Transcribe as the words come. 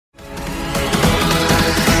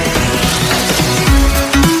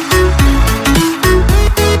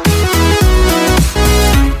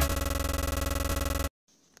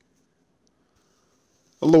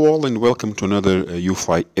all, and welcome to another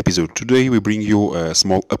UFI episode. Today we bring you a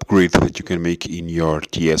small upgrade that you can make in your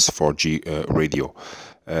TS4G radio.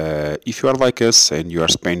 If you are like us and you are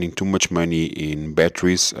spending too much money in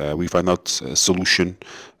batteries, we find out a solution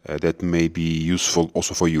that may be useful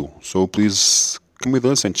also for you. So please come with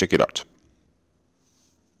us and check it out.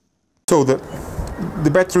 So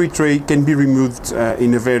the battery tray can be removed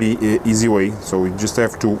in a very easy way. So you just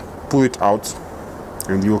have to pull it out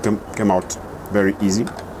and you will come out very easy.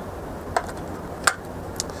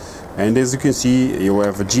 And as you can see, you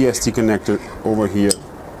have a GST connector over here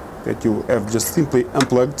that you have just simply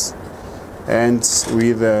unplugged, and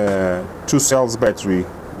with a 2 cells battery.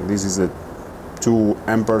 This is a 2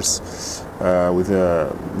 amperes with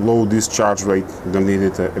a low discharge rate. You don't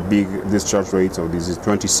need a big discharge rate, so this is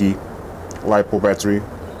 20C Lipo battery,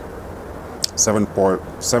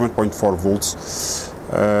 7.4 volts.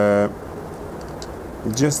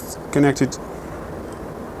 Just connect it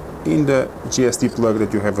in the GST plug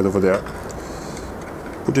that you have over there.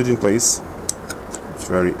 Put it in place. It's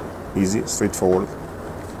very easy, straightforward.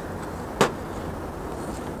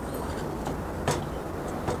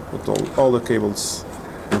 Put all the cables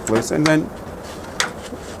in place, and then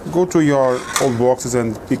go to your old boxes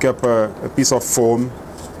and pick up a piece of foam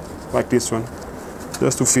like this one,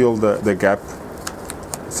 just to fill the gap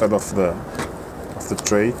inside of the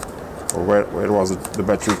tray, or where was it, the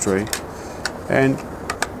battery tray, and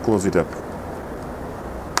close it up.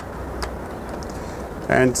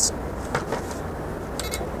 And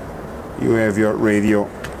you have your radio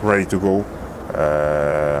ready to go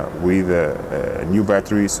with a new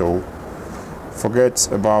battery. So forget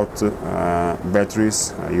about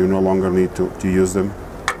batteries. You no longer need to use them.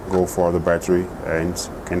 Go for the battery, and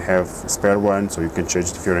you can have a spare one, so you can change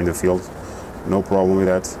it if you're in the field. No problem with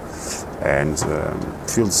that. And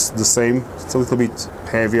feels the same. It's a little bit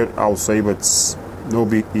heavier, I'll say, but no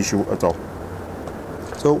big issue at all.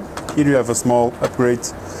 So here you have a small upgrade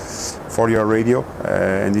for your radio,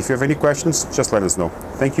 and if you have any questions, just let us know.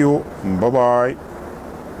 Thank you. Bye bye.